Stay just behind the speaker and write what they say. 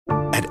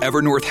At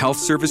Evernorth Health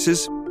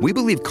Services, we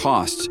believe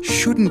costs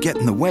shouldn't get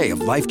in the way of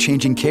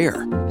life-changing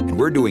care, and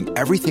we're doing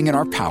everything in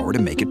our power to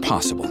make it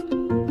possible.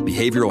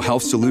 Behavioral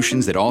health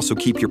solutions that also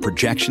keep your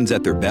projections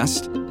at their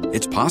best?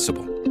 It's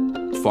possible.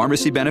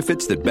 Pharmacy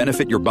benefits that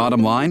benefit your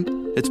bottom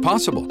line? It's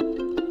possible.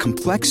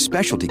 Complex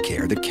specialty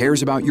care that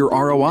cares about your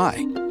ROI?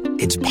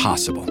 It's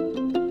possible.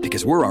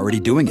 Because we're already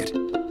doing it.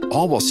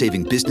 All while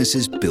saving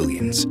businesses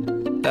billions.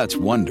 That's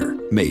Wonder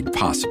made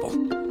possible.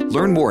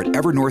 Learn more at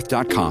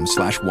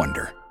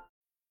evernorth.com/wonder.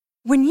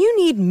 When you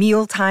need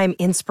mealtime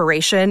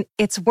inspiration,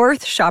 it's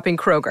worth shopping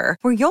Kroger,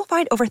 where you'll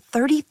find over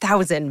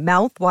 30,000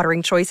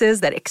 mouth-watering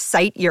choices that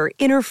excite your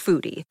inner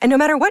foodie. And no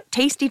matter what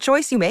tasty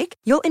choice you make,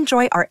 you'll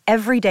enjoy our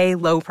everyday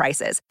low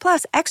prices,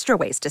 plus extra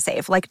ways to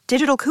save, like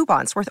digital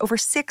coupons worth over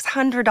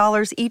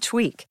 $600 each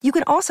week. You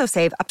can also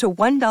save up to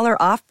 $1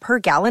 off per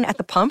gallon at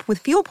the pump with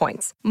fuel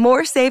points.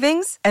 More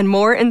savings and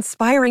more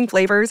inspiring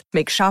flavors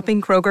make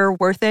shopping Kroger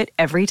worth it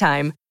every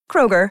time.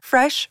 Kroger,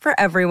 fresh for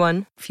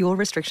everyone. Fuel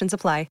restrictions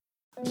apply.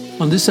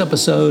 On this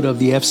episode of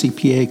the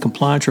FCPA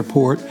Compliance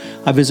Report,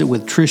 I visit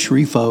with Trish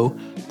Rifo,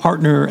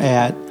 partner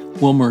at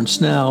Wilmer &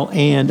 Snell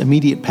and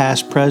immediate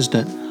past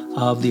president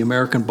of the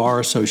American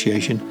Bar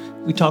Association.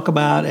 We talk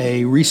about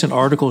a recent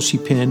article she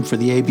penned for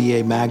the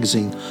ABA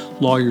magazine,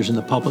 Lawyers in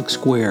the Public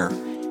Square.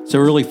 It's a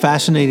really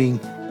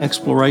fascinating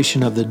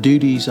exploration of the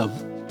duties of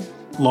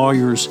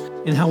lawyers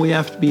and how we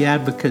have to be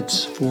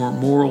advocates for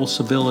moral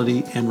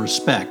civility and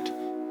respect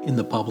in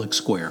the public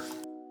square.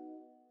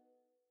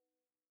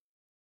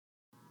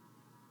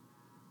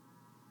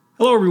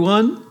 Hello,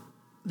 everyone.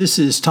 This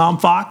is Tom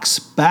Fox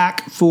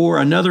back for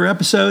another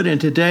episode, and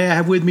today I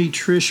have with me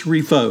Trish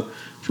Rifo.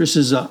 Trish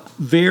is a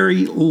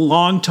very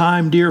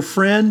long-time dear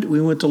friend.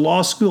 We went to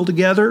law school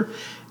together,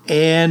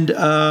 and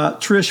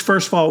Trish,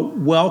 first of all,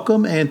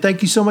 welcome, and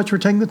thank you so much for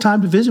taking the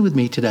time to visit with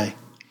me today.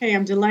 Hey,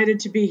 I'm delighted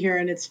to be here,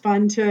 and it's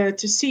fun to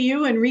see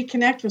you and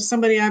reconnect with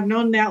somebody I've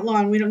known that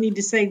long. We don't need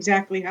to say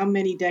exactly how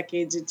many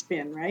decades it's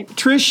been, right?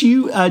 Trish,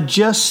 you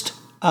just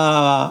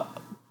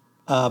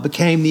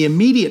became the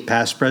immediate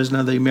past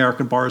president of the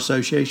American Bar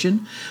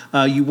Association.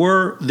 You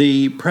were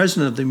the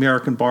president of the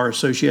American Bar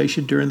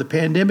Association during the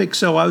pandemic.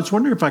 So I was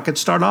wondering if I could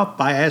start off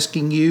by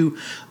asking you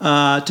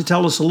to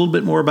tell us a little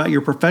bit more about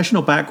your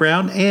professional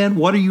background and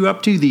what are you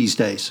up to these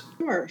days?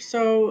 Sure.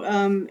 So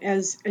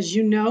as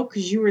you know,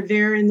 because you were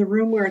there in the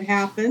room where it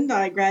happened,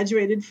 I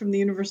graduated from the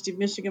University of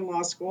Michigan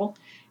Law School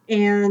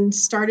and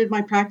started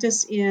my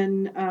practice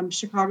in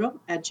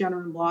Chicago at Jenner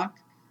 & Block.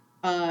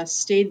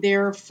 Stayed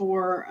there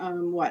for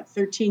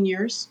 13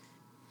 years.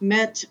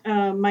 Met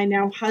my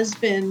now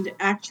husband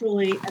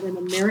actually at an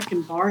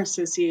American Bar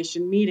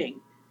Association meeting,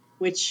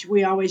 which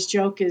we always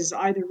joke is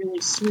either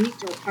really sweet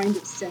or kind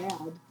of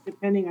sad,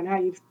 depending on how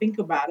you think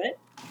about it.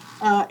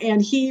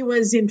 And he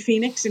was in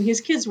Phoenix and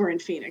his kids were in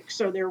Phoenix.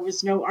 So there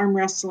was no arm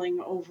wrestling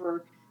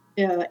over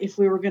if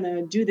we were going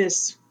to do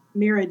this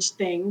marriage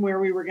thing, where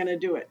we were going to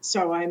do it.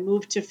 So I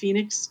moved to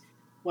Phoenix,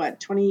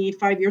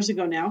 25 years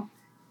ago now.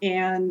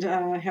 And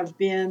have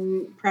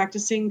been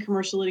practicing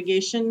commercial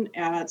litigation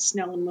at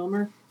Snell and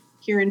Wilmer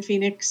here in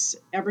Phoenix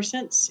ever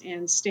since,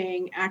 and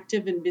staying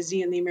active and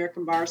busy in the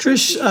American Bar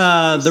Association.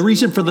 Trish, the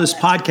reason for this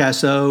podcast,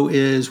 though,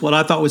 is what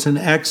I thought was an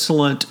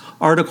excellent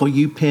article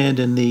you penned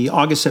in the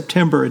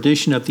August-September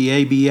edition of the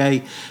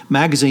ABA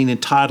magazine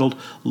entitled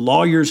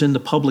Lawyers in the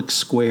Public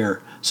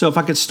Square. So if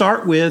I could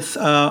start with,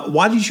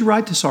 why did you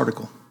write this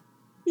article?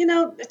 You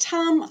know,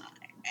 Tom,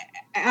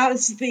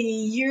 as the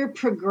year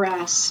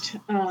progressed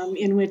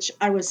in which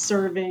I was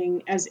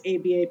serving as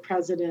ABA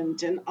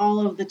president, and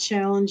all of the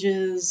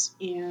challenges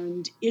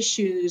and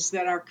issues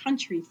that our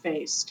country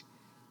faced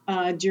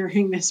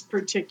during this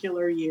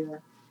particular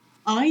year,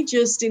 I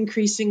just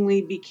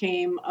increasingly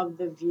became of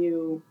the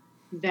view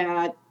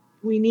that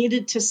we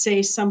needed to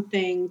say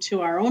something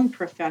to our own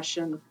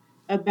profession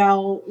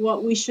about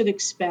what we should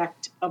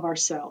expect of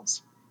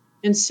ourselves.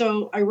 And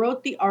so I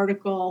wrote the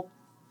article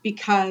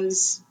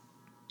because,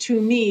 to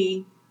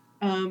me,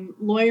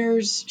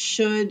 lawyers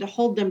should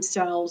hold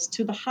themselves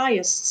to the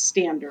highest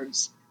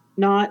standards,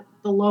 not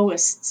the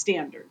lowest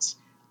standards.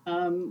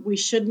 We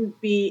shouldn't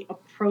be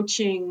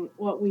approaching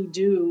what we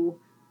do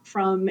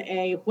from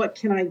a what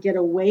can I get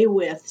away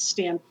with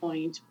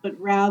standpoint, but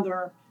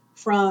rather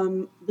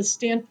from the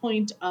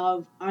standpoint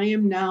of I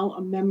am now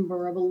a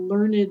member of a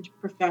learned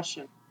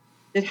profession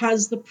that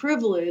has the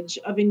privilege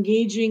of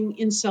engaging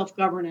in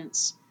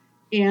self-governance.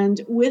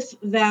 And with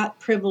that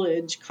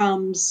privilege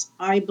comes,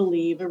 I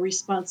believe, a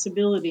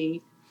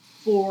responsibility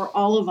for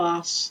all of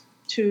us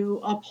to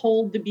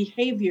uphold the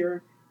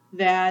behavior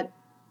that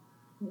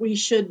we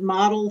should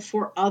model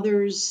for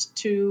others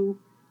to,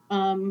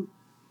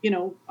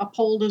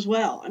 uphold as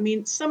well. I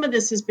mean, some of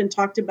this has been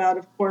talked about,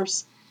 of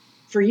course,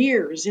 for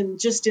years, and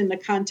just in the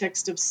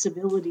context of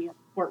civility in the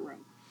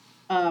courtroom.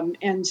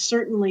 And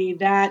certainly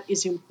that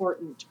is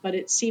important. But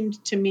it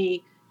seemed to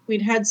me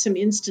we'd had some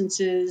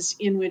instances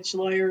in which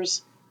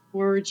lawyers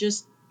were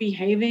just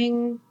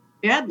behaving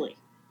badly,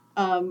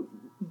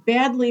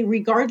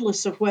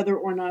 regardless of whether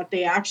or not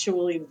they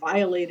actually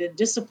violated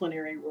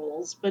disciplinary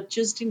rules, but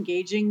just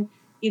engaging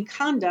in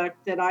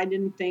conduct that I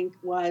didn't think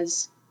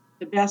was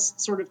the best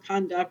sort of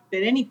conduct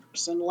that any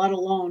person, let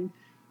alone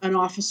an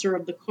officer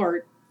of the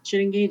court,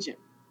 should engage in.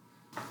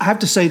 I have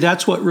to say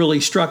that's what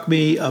really struck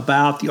me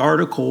about the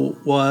article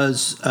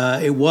was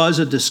it was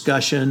a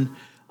discussion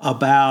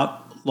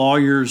about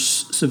lawyers'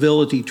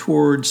 civility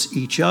towards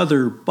each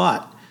other,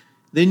 but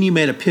then you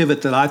made a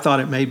pivot that I thought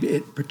it made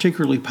it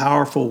particularly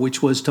powerful,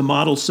 which was to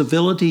model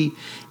civility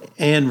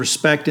and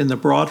respect in the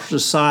broader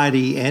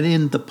society and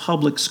in the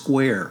public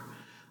square.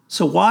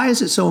 So why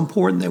is it so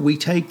important that we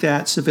take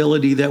that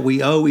civility that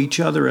we owe each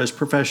other as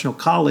professional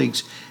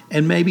colleagues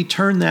and maybe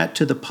turn that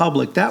to the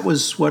public? That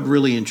was what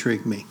really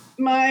intrigued me.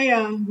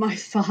 My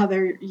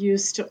father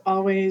used to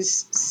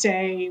always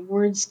say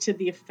words to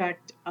the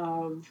effect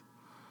of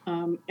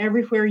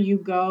everywhere you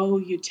go,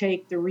 you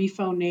take the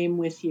Rifo name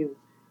with you,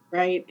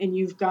 right? And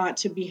you've got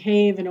to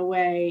behave in a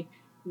way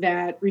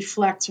that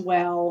reflects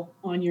well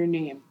on your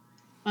name.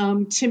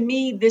 To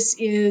me, this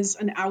is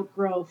an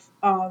outgrowth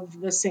of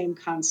the same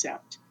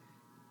concept.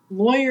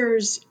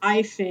 Lawyers,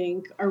 I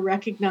think, are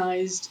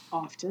recognized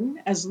often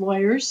as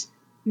lawyers,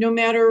 no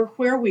matter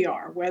where we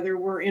are, whether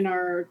we're in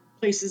our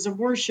places of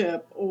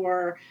worship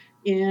or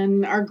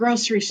in our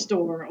grocery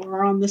store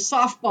or on the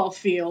softball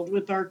field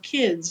with our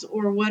kids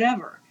or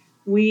whatever.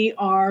 We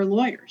are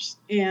lawyers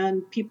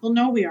and people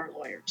know we are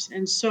lawyers.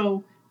 And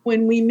so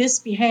when we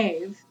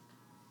misbehave,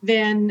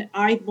 then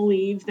I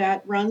believe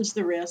that runs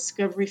the risk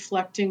of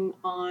reflecting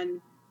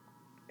on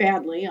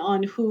badly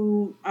on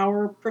who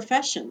our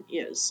profession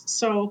is.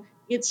 So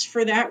it's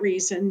for that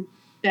reason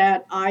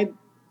that I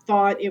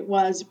thought it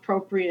was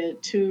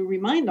appropriate to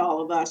remind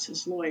all of us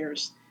as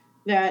lawyers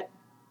that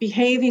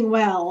behaving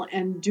well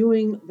and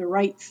doing the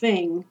right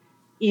thing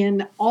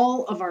in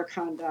all of our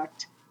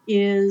conduct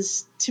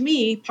is, to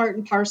me, part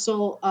and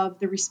parcel of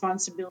the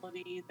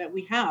responsibility that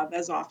we have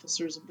as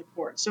officers of the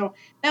court. So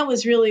that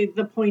was really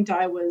the point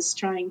I was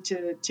trying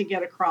to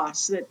get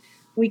across, that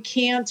we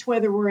can't,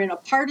 whether we're in a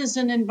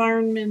partisan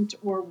environment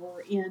or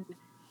we're in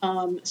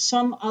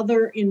some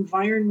other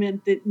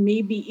environment that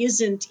maybe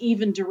isn't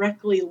even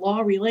directly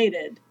law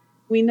related,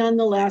 we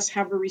nonetheless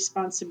have a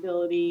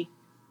responsibility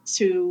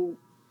to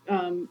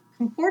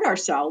comport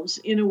ourselves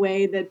in a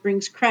way that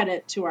brings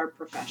credit to our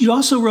profession. You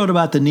also wrote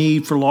about the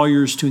need for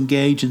lawyers to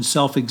engage in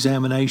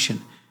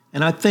self-examination.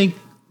 And I think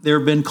there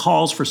have been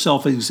calls for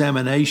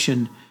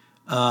self-examination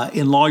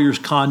in lawyers'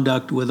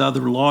 conduct with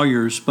other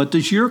lawyers. But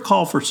does your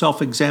call for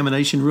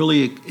self-examination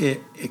really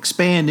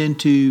expand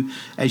into,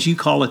 as you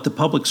call it, the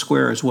public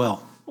square as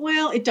well?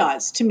 Well, it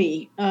does to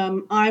me.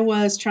 I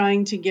was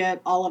trying to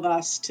get all of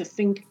us to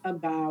think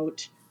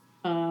about,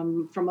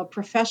 from a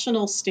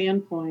professional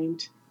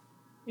standpoint,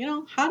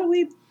 how do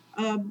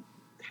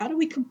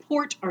we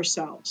comport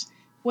ourselves?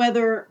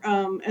 Whether,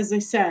 as I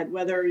said,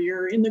 whether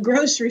you're in the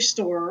grocery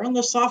store or on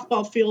the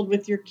softball field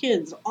with your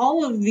kids,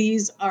 all of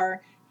these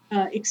are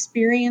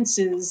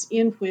experiences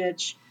in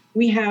which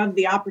we have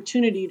the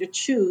opportunity to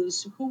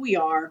choose who we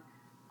are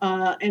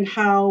and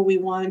how we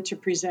want to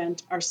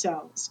present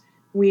ourselves.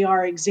 We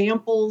are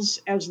examples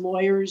as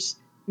lawyers,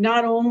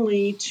 not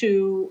only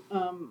to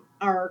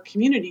our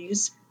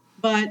communities,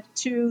 but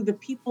to the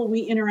people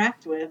we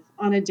interact with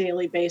on a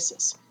daily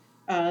basis.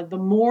 The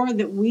more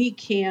that we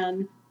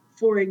can,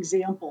 for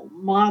example,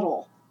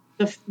 model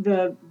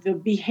the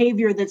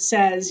behavior that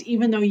says,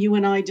 even though you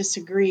and I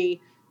disagree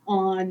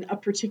on a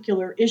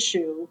particular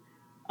issue,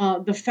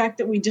 the fact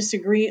that we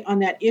disagree on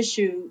that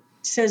issue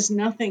says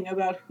nothing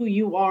about who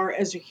you are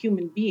as a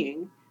human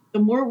being. The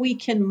more we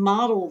can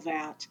model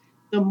that,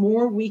 the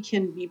more we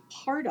can be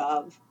part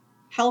of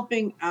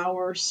helping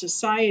our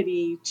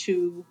society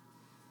to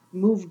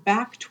move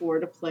back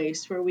toward a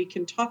place where we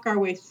can talk our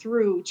way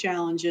through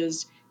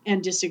challenges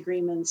and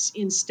disagreements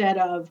instead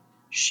of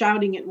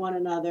shouting at one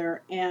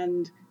another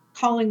and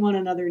calling one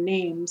another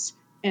names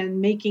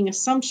and making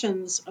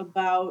assumptions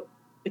about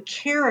the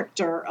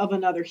character of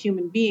another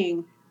human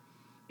being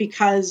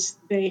because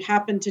they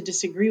happen to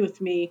disagree with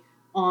me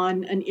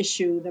on an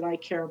issue that I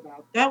care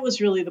about. That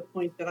was really the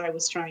point that I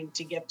was trying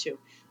to get to.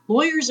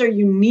 Lawyers are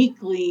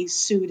uniquely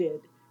suited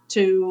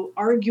to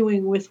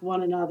arguing with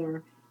one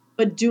another,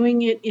 but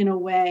doing it in a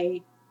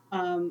way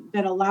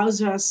that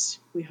allows us,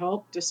 we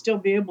hope, to still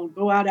be able to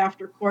go out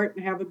after court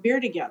and have a beer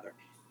together.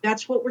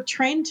 That's what we're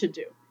trained to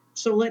do.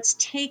 So let's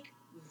take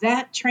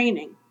that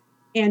training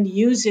and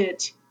use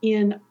it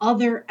in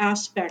other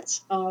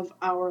aspects of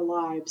our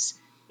lives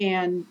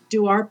and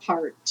do our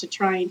part to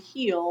try and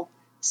heal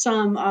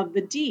some of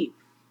the deep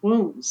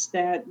wounds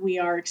that we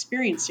are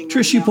experiencing.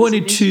 Trish, you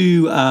pointed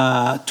to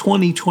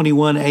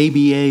 2021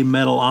 ABA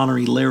Medal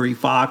honoree Larry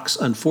Fox,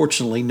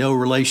 unfortunately no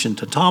relation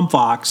to Tom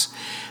Fox,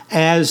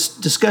 as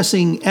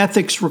discussing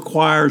ethics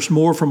requires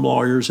more from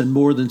lawyers and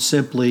more than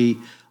simply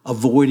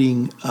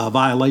avoiding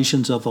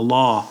violations of the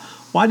law.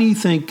 Why do you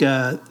think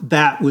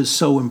that was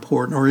so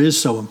important or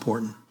is so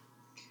important?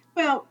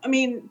 Well, I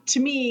mean, to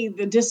me,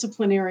 the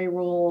disciplinary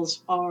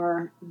rules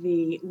are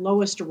the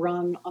lowest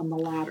rung on the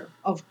ladder.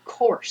 Of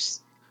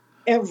course,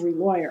 every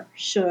lawyer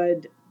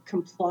should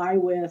comply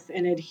with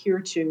and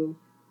adhere to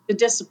the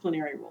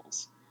disciplinary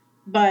rules.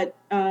 But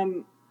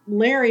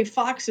Larry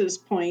Fox's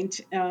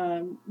point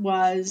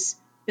was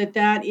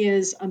that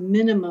is a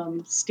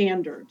minimum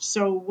standard.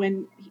 So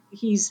when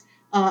he's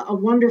a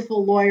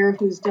wonderful lawyer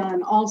who's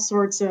done all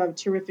sorts of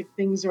terrific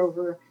things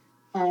over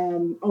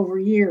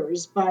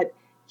years, but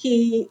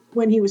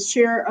when he was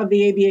chair of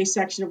the ABA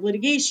section of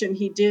litigation,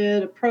 he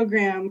did a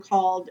program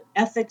called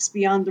Ethics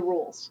Beyond the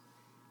Rules.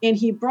 And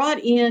he brought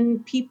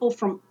in people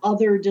from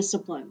other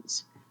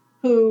disciplines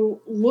who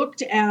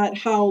looked at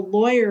how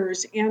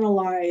lawyers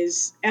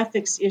analyze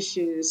ethics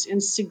issues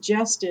and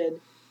suggested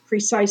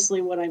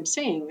precisely what I'm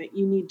saying, that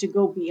you need to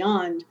go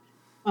beyond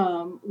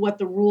what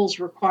the rules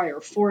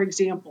require. For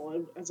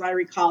example, as I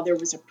recall, there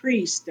was a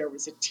priest, there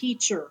was a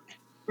teacher,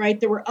 right?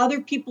 There were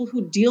other people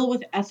who deal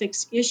with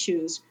ethics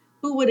issues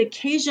who would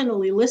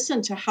occasionally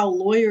listen to how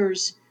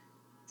lawyers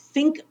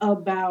think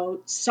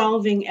about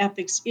solving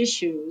ethics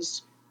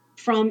issues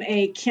from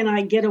a can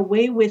I get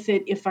away with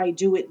it if I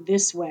do it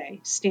this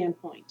way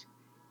standpoint.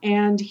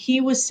 And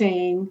he was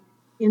saying,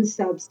 in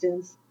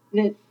substance,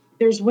 that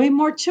there's way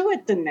more to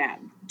it than that.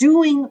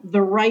 Doing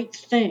the right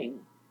thing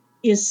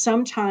is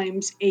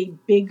sometimes a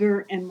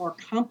bigger and more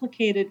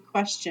complicated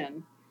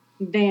question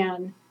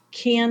than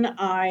can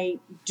I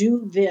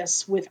do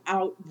this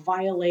without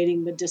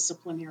violating the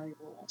disciplinary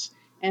rules?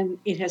 And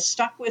it has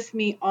stuck with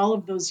me all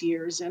of those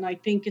years. And I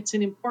think it's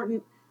an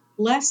important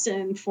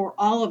lesson for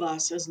all of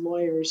us as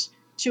lawyers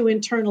to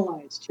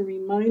internalize, to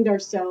remind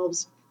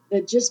ourselves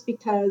that just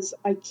because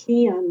I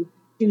can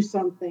do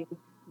something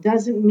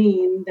doesn't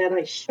mean that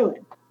I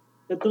should,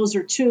 that those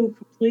are two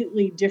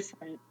completely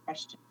different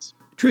questions.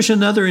 Trish,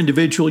 another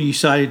individual you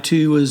cited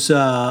too was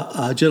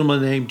a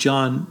gentleman named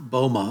John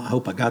Boma. I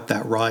hope I got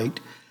that right.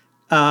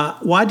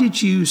 Why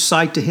did you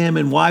cite to him,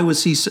 and why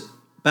was he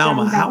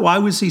why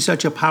was he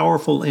such a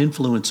powerful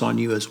influence on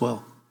you as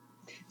well?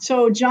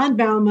 So John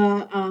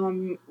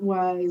Bauma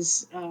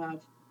was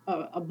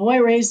a boy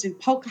raised in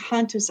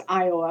Pocahontas,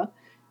 Iowa,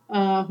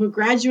 who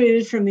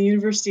graduated from the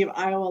University of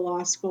Iowa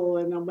Law School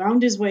and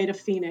wound his way to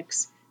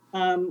Phoenix,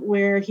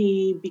 where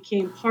he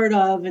became part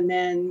of and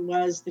then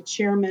was the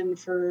chairman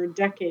for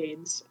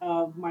decades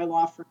of my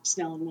law firm,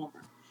 Snell and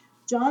Wilmer.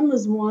 John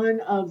was one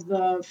of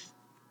the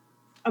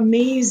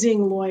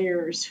amazing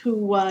lawyers who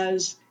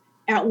was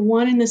at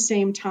one and the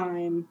same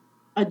time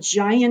a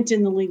giant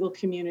in the legal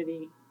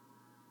community,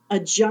 a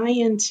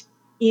giant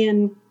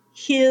in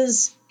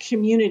his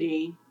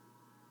community,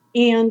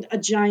 and a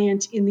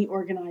giant in the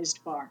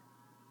organized bar.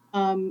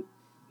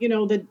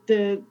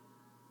 The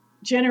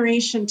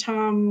generation,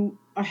 Tom,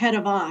 ahead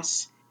of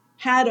us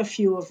had a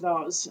few of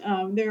those.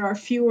 There are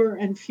fewer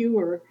and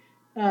fewer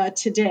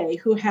today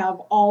who have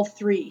all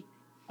three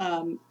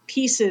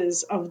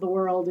pieces of the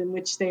world in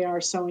which they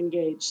are so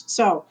engaged.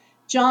 So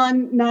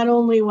John not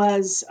only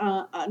was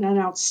an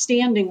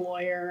outstanding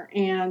lawyer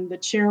and the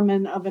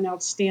chairman of an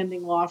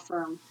outstanding law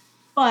firm,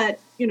 but,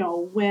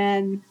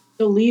 when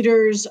the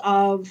leaders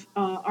of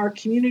our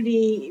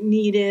community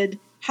needed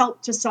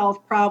help to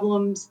solve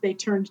problems, they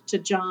turned to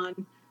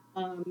John.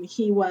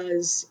 He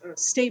was a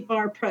state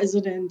bar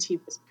president. He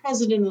was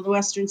president of the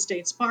Western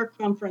States Bar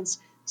Conference,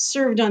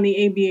 served on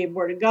the ABA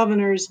Board of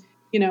Governors.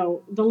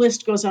 The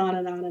list goes on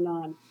and on and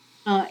on.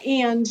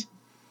 And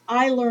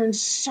I learned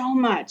so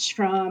much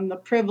from the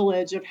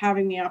privilege of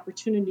having the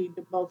opportunity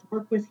to both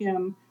work with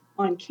him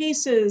on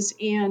cases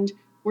and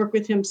work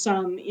with him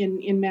some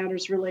in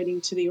matters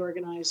relating to the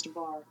organized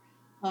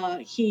bar.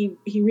 He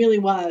really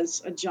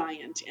was a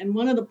giant. And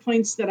one of the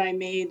points that I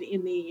made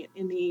in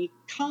the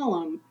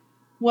column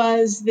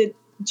was that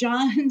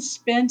John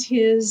spent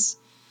his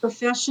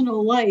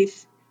professional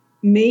life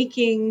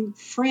making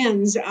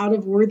friends out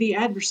of worthy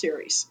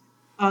adversaries.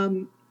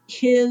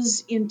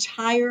 His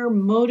entire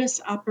modus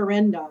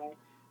operandi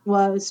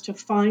was to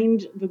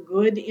find the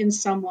good in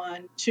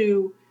someone,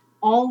 to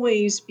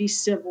always be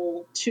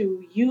civil,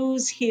 to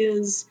use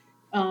his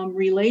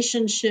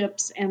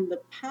relationships and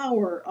the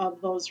power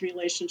of those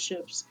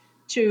relationships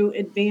to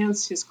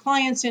advance his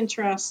clients'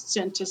 interests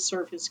and to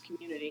serve his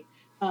community.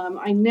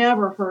 I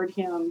never heard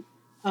him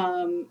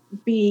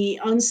be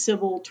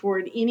uncivil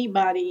toward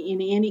anybody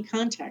in any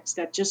context.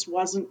 That just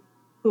wasn't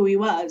who he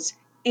was.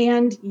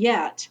 And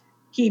yet,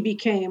 he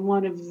became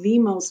one of the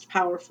most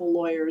powerful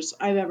lawyers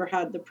I've ever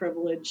had the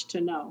privilege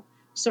to know.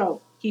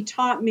 So he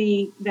taught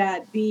me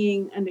that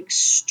being an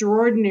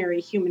extraordinary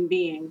human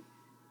being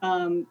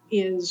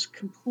is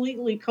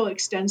completely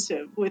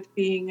coextensive with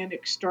being an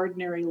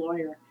extraordinary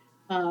lawyer.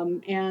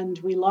 And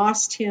we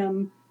lost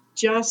him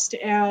just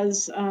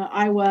as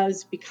I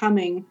was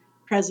becoming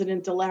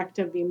president-elect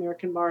of the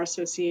American Bar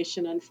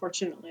Association.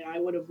 Unfortunately, I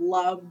would have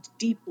loved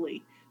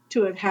deeply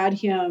to have had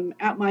him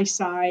at my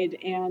side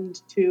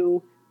and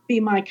to be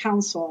my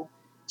counsel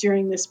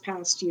during this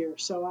past year.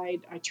 So I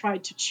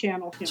tried to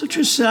channel him. So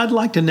Trish, I'd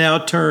like to now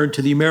turn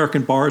to the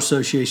American Bar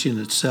Association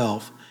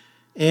itself.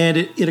 And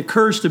it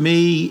occurs to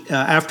me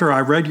after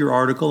I read your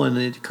article, and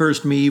it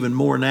occurs to me even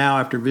more now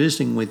after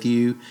visiting with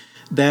you,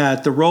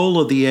 that the role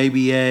of the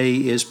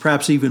ABA is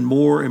perhaps even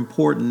more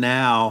important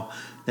now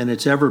than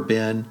it's ever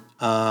been.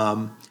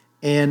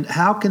 And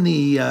how can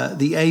the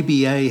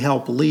ABA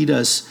help lead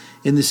us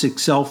in this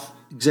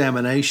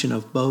self-examination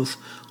of both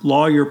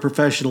lawyer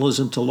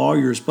professionalism to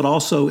lawyers, but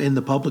also in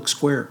the public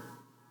square?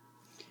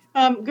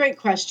 Great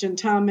question,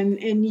 Tom.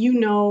 And you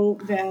know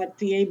that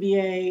the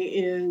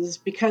ABA is,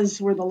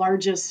 because we're the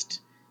largest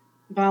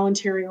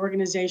voluntary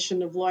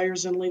organization of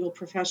lawyers and legal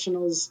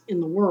professionals in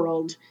the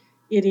world,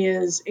 it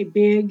is a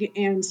big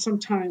and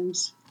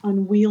sometimes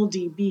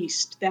unwieldy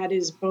beast that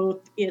is both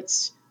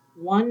its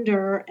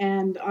wonder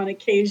and on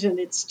occasion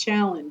its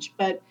challenge.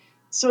 But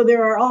so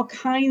there are all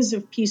kinds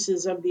of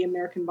pieces of the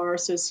American Bar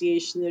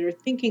Association that are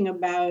thinking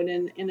about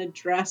and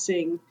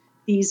addressing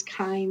these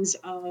kinds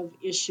of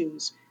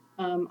issues.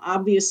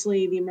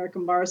 Obviously, the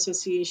American Bar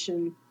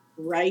Association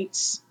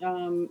writes,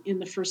 in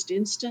the first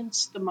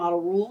instance, the model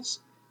rules.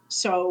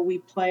 So we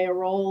play a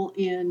role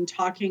in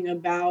talking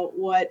about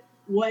what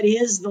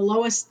is the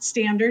lowest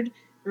standard,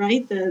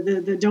 right?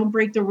 The don't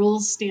break the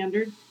rules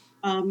standard.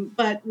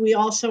 But we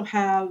also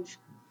have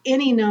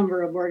any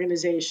number of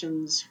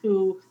organizations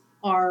who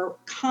are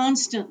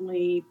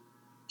constantly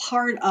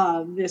part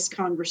of this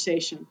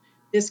conversation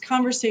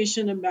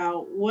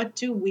about what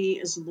do we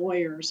as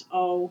lawyers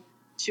owe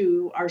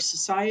to our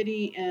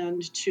society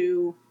and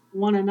to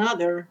one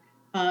another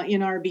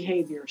in our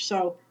behavior.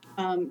 So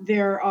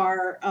there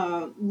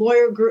are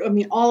lawyer group. I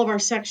mean, all of our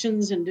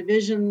sections and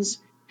divisions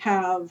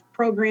have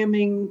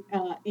programming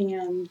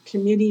and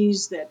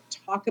committees that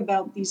talk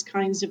about these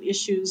kinds of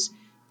issues.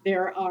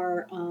 There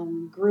are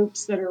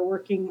groups that are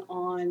working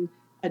on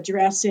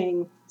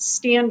addressing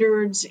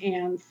standards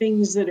and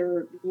things that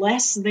are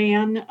less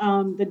than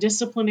the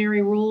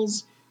disciplinary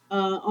rules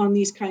on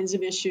these kinds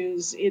of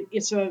issues.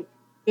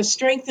 The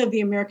strength of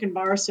the American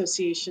Bar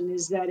Association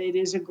is that it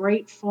is a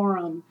great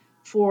forum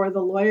for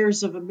the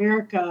lawyers of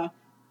America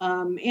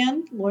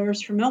and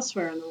lawyers from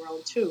elsewhere in the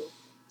world too,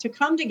 to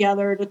come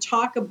together to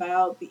talk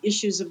about the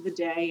issues of the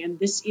day. And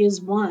this is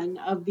one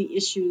of the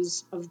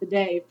issues of the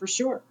day for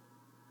sure.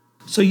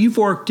 So you've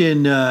worked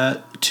in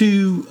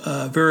two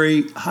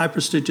very high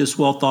prestigious,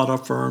 well thought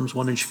of firms,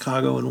 one in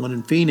Chicago and one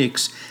in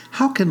Phoenix.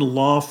 How can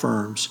law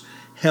firms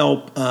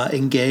help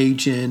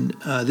engage in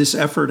this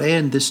effort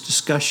and this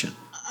discussion?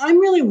 I'm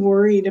really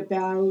worried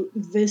about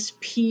this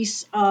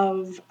piece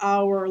of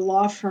our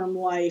law firm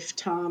life,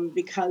 Tom,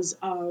 because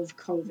of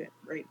COVID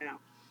right now.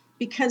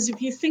 Because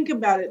if you think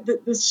about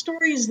it, the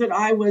stories that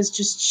I was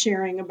just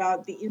sharing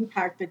about the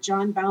impact that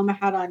John Bauma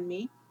had on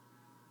me,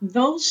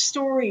 those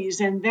stories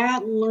and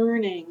that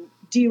learning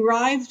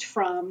derived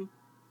from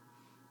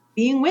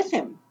being with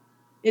him.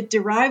 It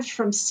derived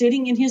from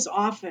sitting in his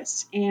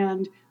office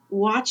and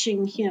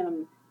watching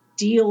him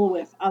deal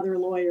with other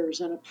lawyers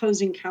and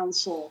opposing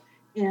counsel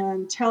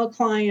and tell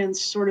clients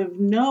sort of,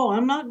 no,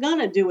 I'm not going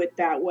to do it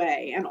that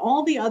way. And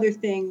all the other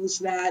things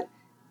that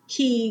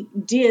he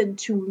did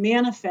to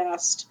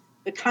manifest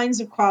the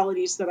kinds of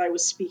qualities that I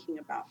was speaking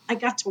about. I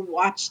got to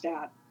watch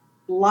that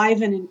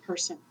live and in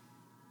person.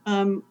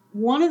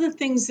 One of the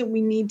things that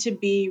we need to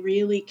be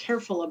really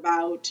careful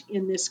about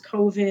in this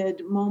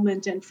COVID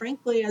moment, and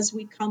frankly, as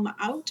we come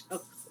out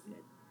of COVID,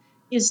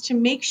 is to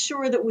make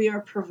sure that we are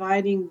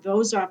providing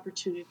those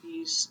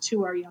opportunities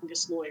to our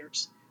youngest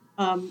lawyers.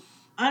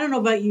 I don't know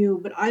about you,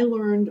 but I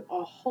learned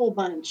a whole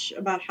bunch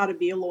about how to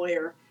be a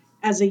lawyer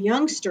as a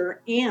youngster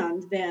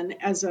and then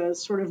as a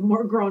sort of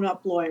more grown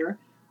up lawyer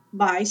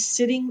by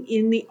sitting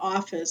in the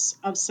office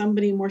of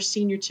somebody more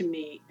senior to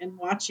me and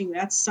watching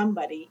that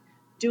somebody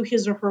do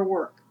his or her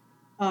work.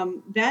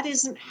 That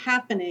isn't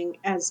happening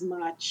as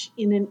much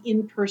in an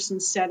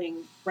in-person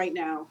setting right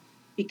now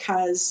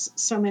because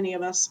so many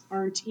of us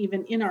aren't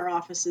even in our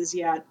offices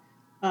yet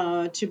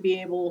to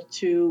be able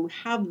to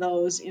have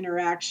those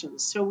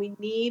interactions. So we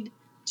need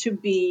to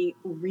be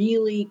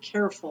really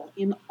careful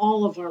in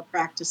all of our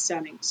practice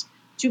settings,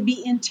 to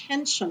be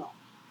intentional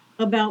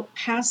about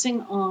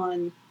passing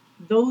on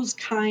those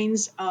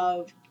kinds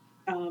of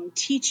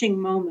teaching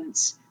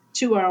moments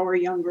to our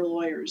younger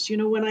lawyers. You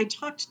know, when I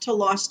talked to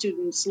law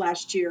students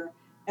last year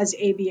as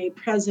ABA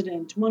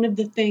president, one of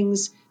the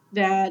things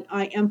that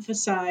I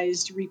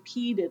emphasized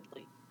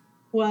repeatedly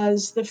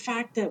was the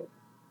fact that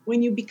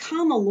when you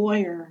become a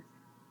lawyer,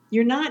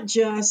 you're not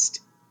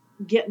just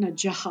getting a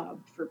job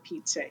for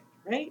Pete's sake,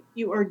 right?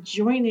 You are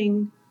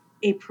joining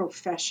a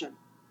profession.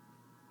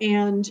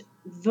 And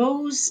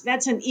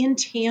that's an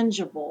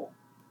intangible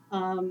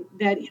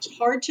that is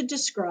hard to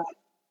describe,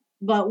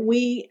 but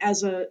we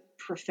as a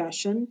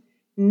profession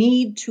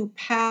need to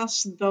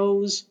pass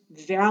those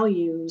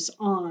values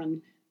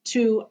on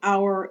to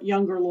our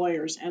younger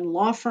lawyers. And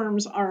law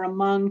firms are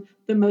among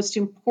the most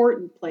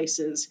important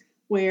places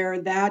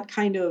where that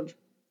kind of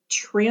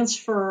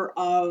transfer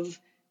of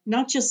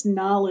not just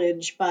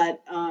knowledge,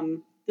 but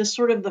the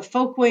sort of the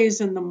folkways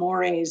and the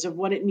mores of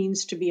what it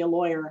means to be a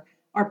lawyer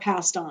are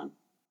passed on.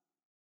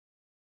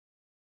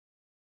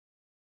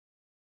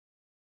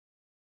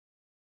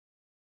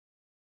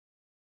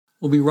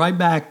 We'll be right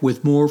back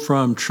with more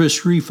from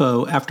Trish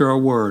Rifo after a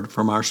word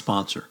from our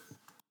sponsor.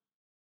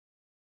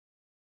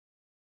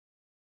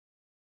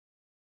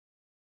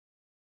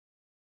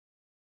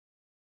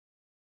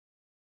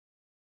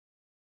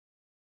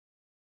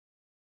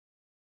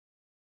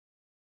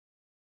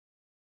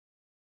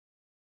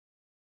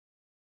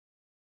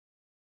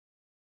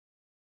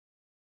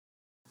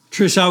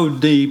 Trish, I would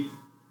be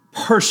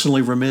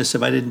personally remiss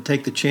if I didn't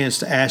take the chance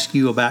to ask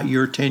you about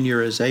your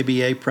tenure as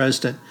ABA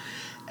president.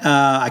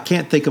 I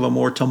can't think of a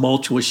more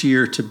tumultuous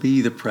year to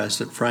be the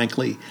president,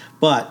 frankly.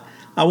 But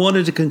I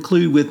wanted to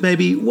conclude with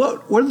maybe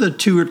what are the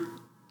 2 or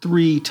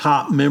 3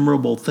 top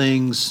memorable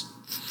things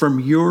from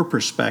your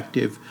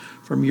perspective,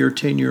 from your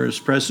tenure as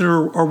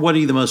president, or what are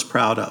you the most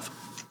proud of?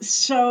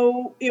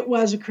 So it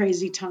was a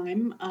crazy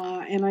time,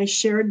 and I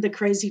shared the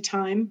crazy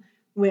time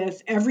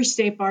with every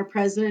state bar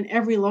president,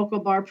 every local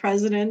bar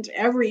president,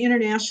 every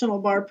international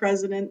bar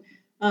president,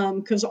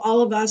 because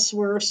all of us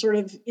were sort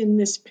of in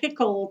this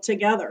pickle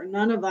together.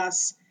 None of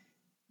us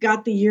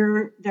got the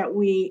year that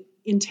we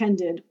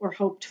intended or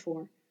hoped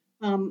for.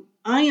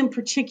 I am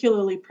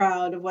particularly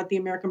proud of what the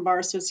American Bar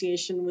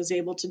Association was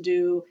able to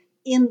do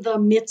in the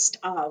midst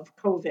of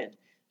COVID.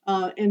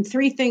 And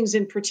 3 things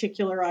in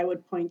particular I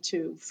would point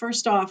to.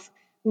 First off,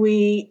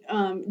 we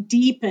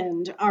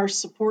deepened our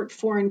support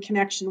for and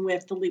connection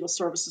with the Legal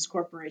Services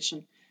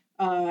Corporation.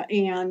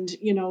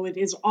 It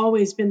has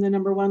always been the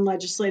number 1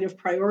 legislative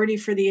priority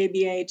for the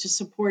ABA to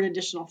support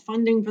additional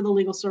funding for the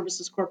Legal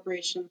Services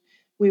Corporation.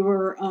 We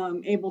were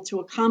able to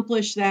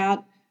accomplish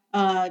that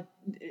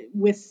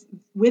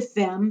with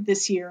them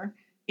this year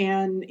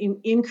and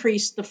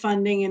increased the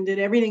funding and did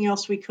everything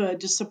else we could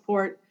to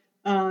support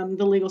the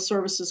Legal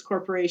Services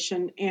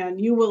Corporation.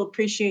 And you will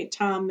appreciate,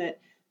 Tom, that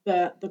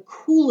the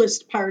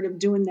coolest part of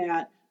doing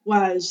that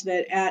was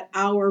that at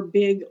our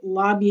big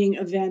lobbying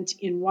event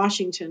in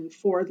Washington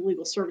for the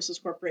Legal Services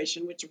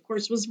Corporation, which of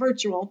course was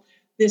virtual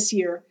this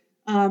year,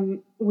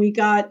 we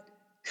got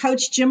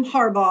Coach Jim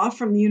Harbaugh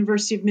from the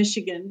University of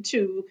Michigan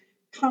to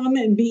come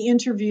and be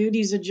interviewed.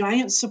 He's a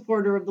giant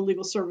supporter of the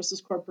Legal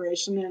Services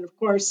Corporation. And of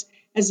course,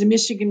 as a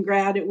Michigan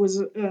grad, it was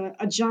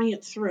a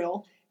giant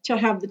thrill to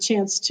have the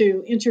chance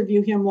to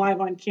interview him live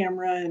on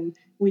camera. And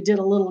we did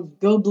a little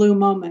Go Blue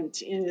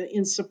moment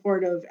in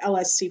support of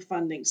LSC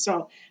funding.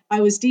 So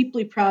I was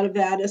deeply proud of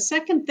that. A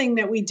second thing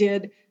that we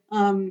did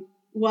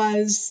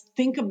was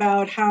think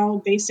about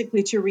how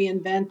basically to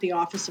reinvent the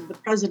office of the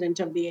president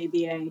of the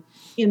ABA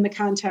in the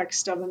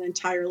context of an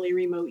entirely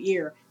remote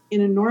year.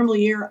 In a normal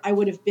year, I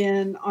would have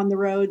been on the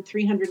road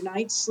 300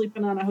 nights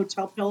sleeping on a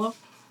hotel pillow.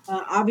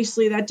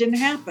 Obviously, that didn't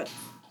happen.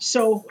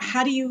 So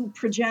how do you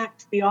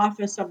project the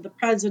office of the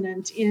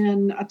president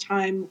in a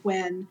time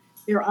when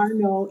there are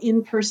no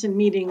in-person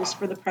meetings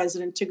for the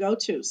president to go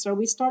to? So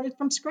we started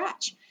from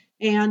scratch.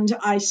 And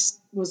I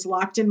was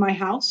locked in my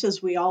house,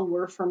 as we all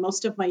were for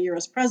most of my year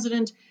as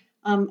president.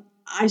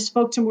 I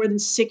spoke to more than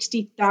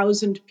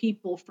 60,000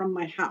 people from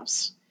my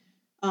house.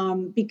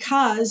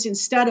 Because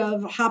instead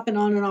of hopping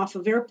on and off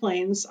of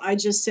airplanes, I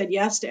just said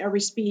yes to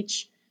every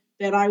speech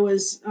that I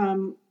was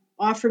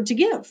offered to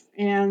give.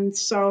 And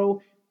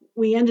so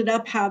we ended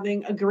up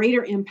having a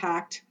greater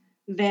impact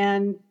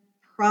than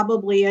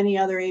probably any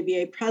other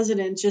ABA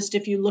president, just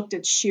if you looked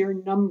at sheer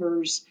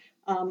numbers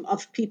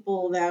of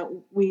people that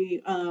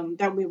we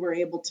were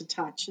able to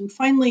touch. And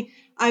finally,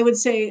 I would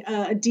say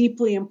a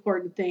deeply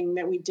important thing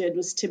that we did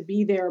was to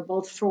be there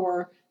both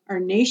for our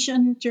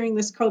nation during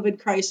this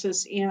COVID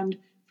crisis and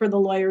for the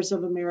lawyers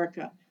of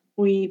America.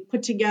 We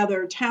put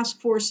together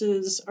task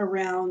forces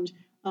around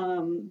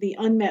the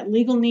unmet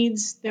legal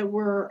needs that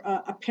were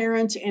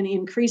apparent and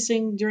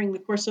increasing during the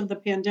course of the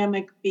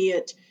pandemic, be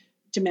it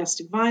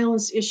domestic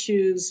violence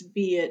issues,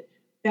 be it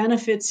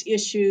benefits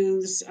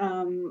issues,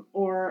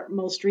 or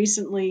most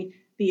recently,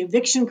 the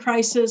eviction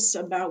crisis,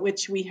 about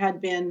which we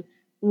had been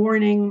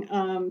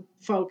warning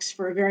folks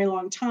for a very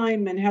long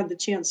time and had the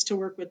chance to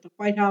work with the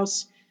White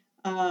House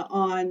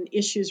on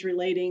issues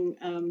relating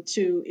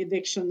to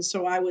evictions.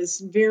 So I was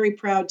very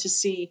proud to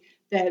see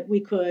that we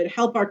could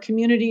help our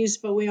communities,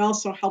 but we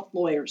also helped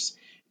lawyers.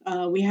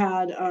 We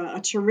had a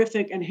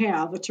terrific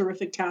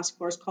task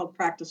force called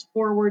Practice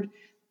Forward,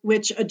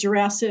 which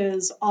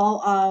addresses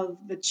all of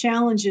the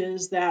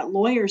challenges that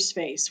lawyers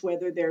face,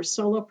 whether they're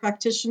solo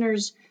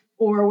practitioners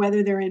or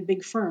whether they're in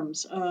big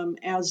firms,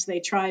 as they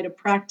try to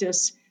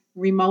practice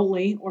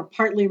remotely or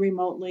partly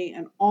remotely,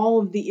 and all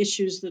of the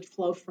issues that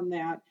flow from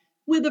that,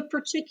 with a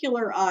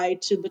particular eye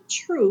to the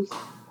truth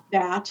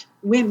that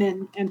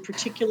women, and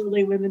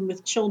particularly women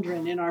with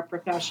children in our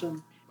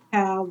profession,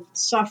 have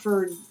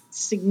suffered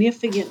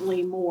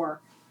significantly more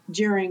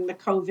during the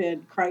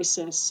COVID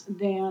crisis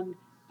than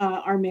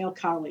our male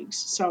colleagues.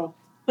 So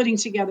putting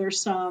together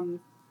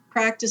some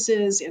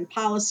practices and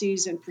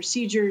policies and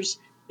procedures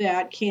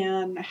that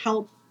can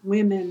help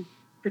women,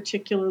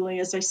 particularly,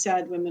 as I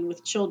said, women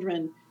with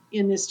children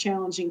in this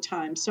challenging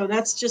time. So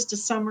that's just a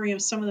summary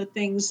of some of the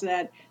things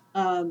that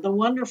the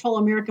wonderful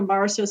American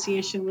Bar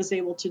Association was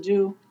able to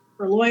do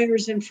for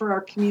lawyers and for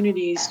our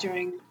communities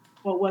during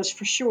what was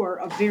for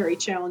sure a very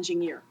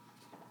challenging year.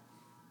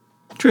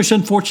 Trish,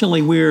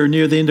 unfortunately, we're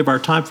near the end of our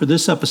time for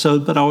this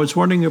episode, but I was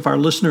wondering if our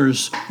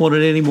listeners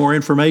wanted any more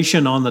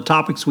information on the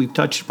topics we've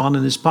touched upon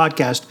in this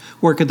podcast,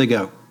 where could they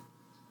go?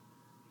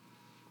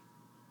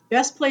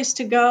 Best place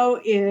to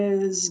go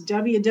is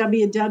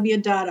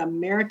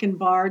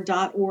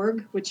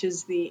www.americanbar.org, which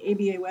is the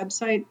ABA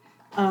website.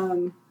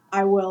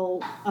 I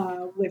will,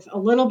 with a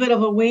little bit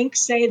of a wink,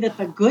 say that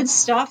the good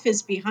stuff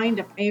is behind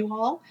a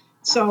paywall.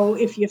 So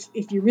if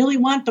you really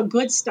want the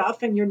good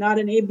stuff and you're not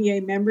an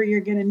ABA member,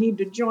 you're going to need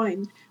to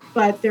join.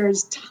 But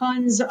there's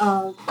tons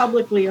of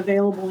publicly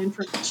available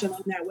information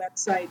on that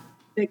website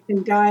that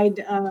can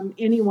guide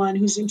anyone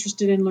who's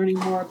interested in learning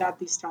more about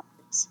these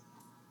topics.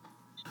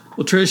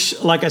 Well,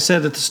 Trish, like I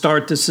said at the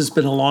start, this has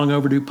been a long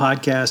overdue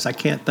podcast. I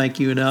can't thank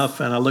you enough,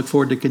 and I look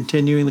forward to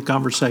continuing the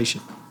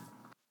conversation.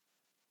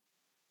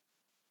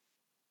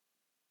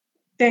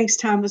 Thanks,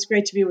 Tom. It was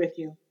great to be with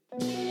you.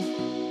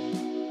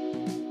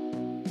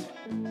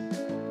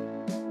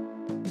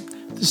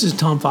 This is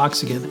Tom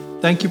Fox again.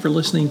 Thank you for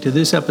listening to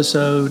this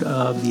episode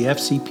of the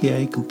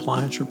FCPA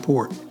Compliance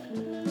Report.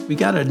 We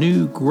got a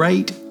new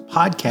great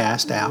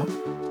podcast out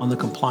on the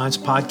Compliance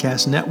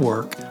Podcast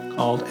Network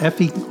called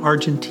Effing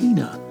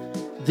Argentina.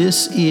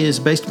 This is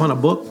based upon a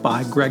book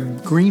by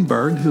Greg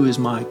Greenberg, who is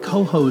my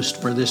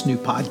co-host for this new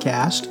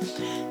podcast.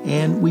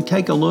 And we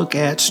take a look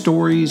at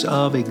stories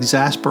of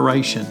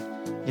exasperation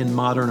in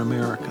modern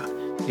America.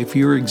 If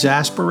you're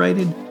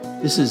exasperated,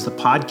 this is the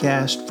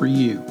podcast for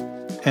you.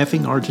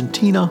 Effing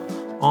Argentina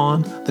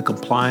on the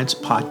Compliance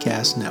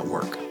Podcast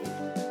Network.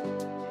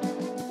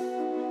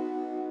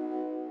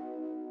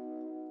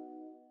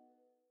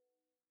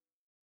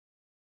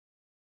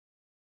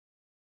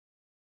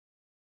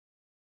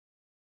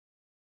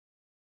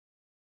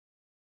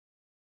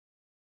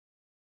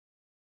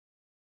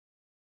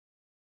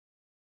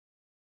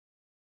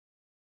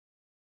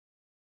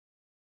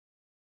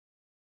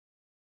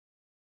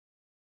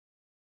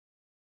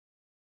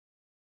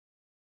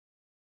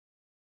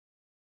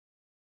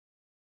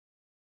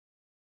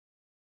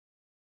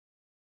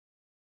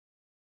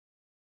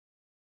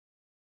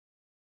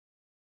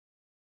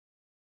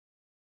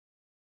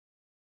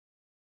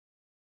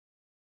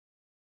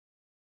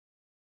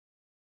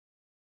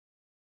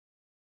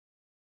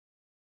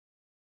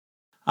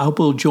 I hope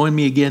you'll join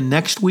me again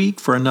next week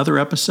for another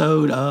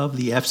episode of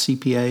the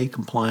FCPA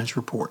Compliance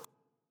Report.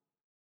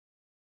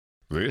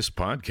 This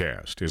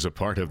podcast is a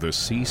part of the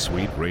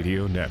C-Suite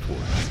Radio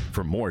Network.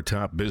 For more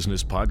top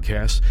business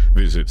podcasts,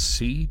 visit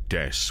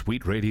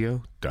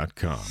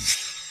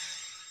c-suiteradio.com.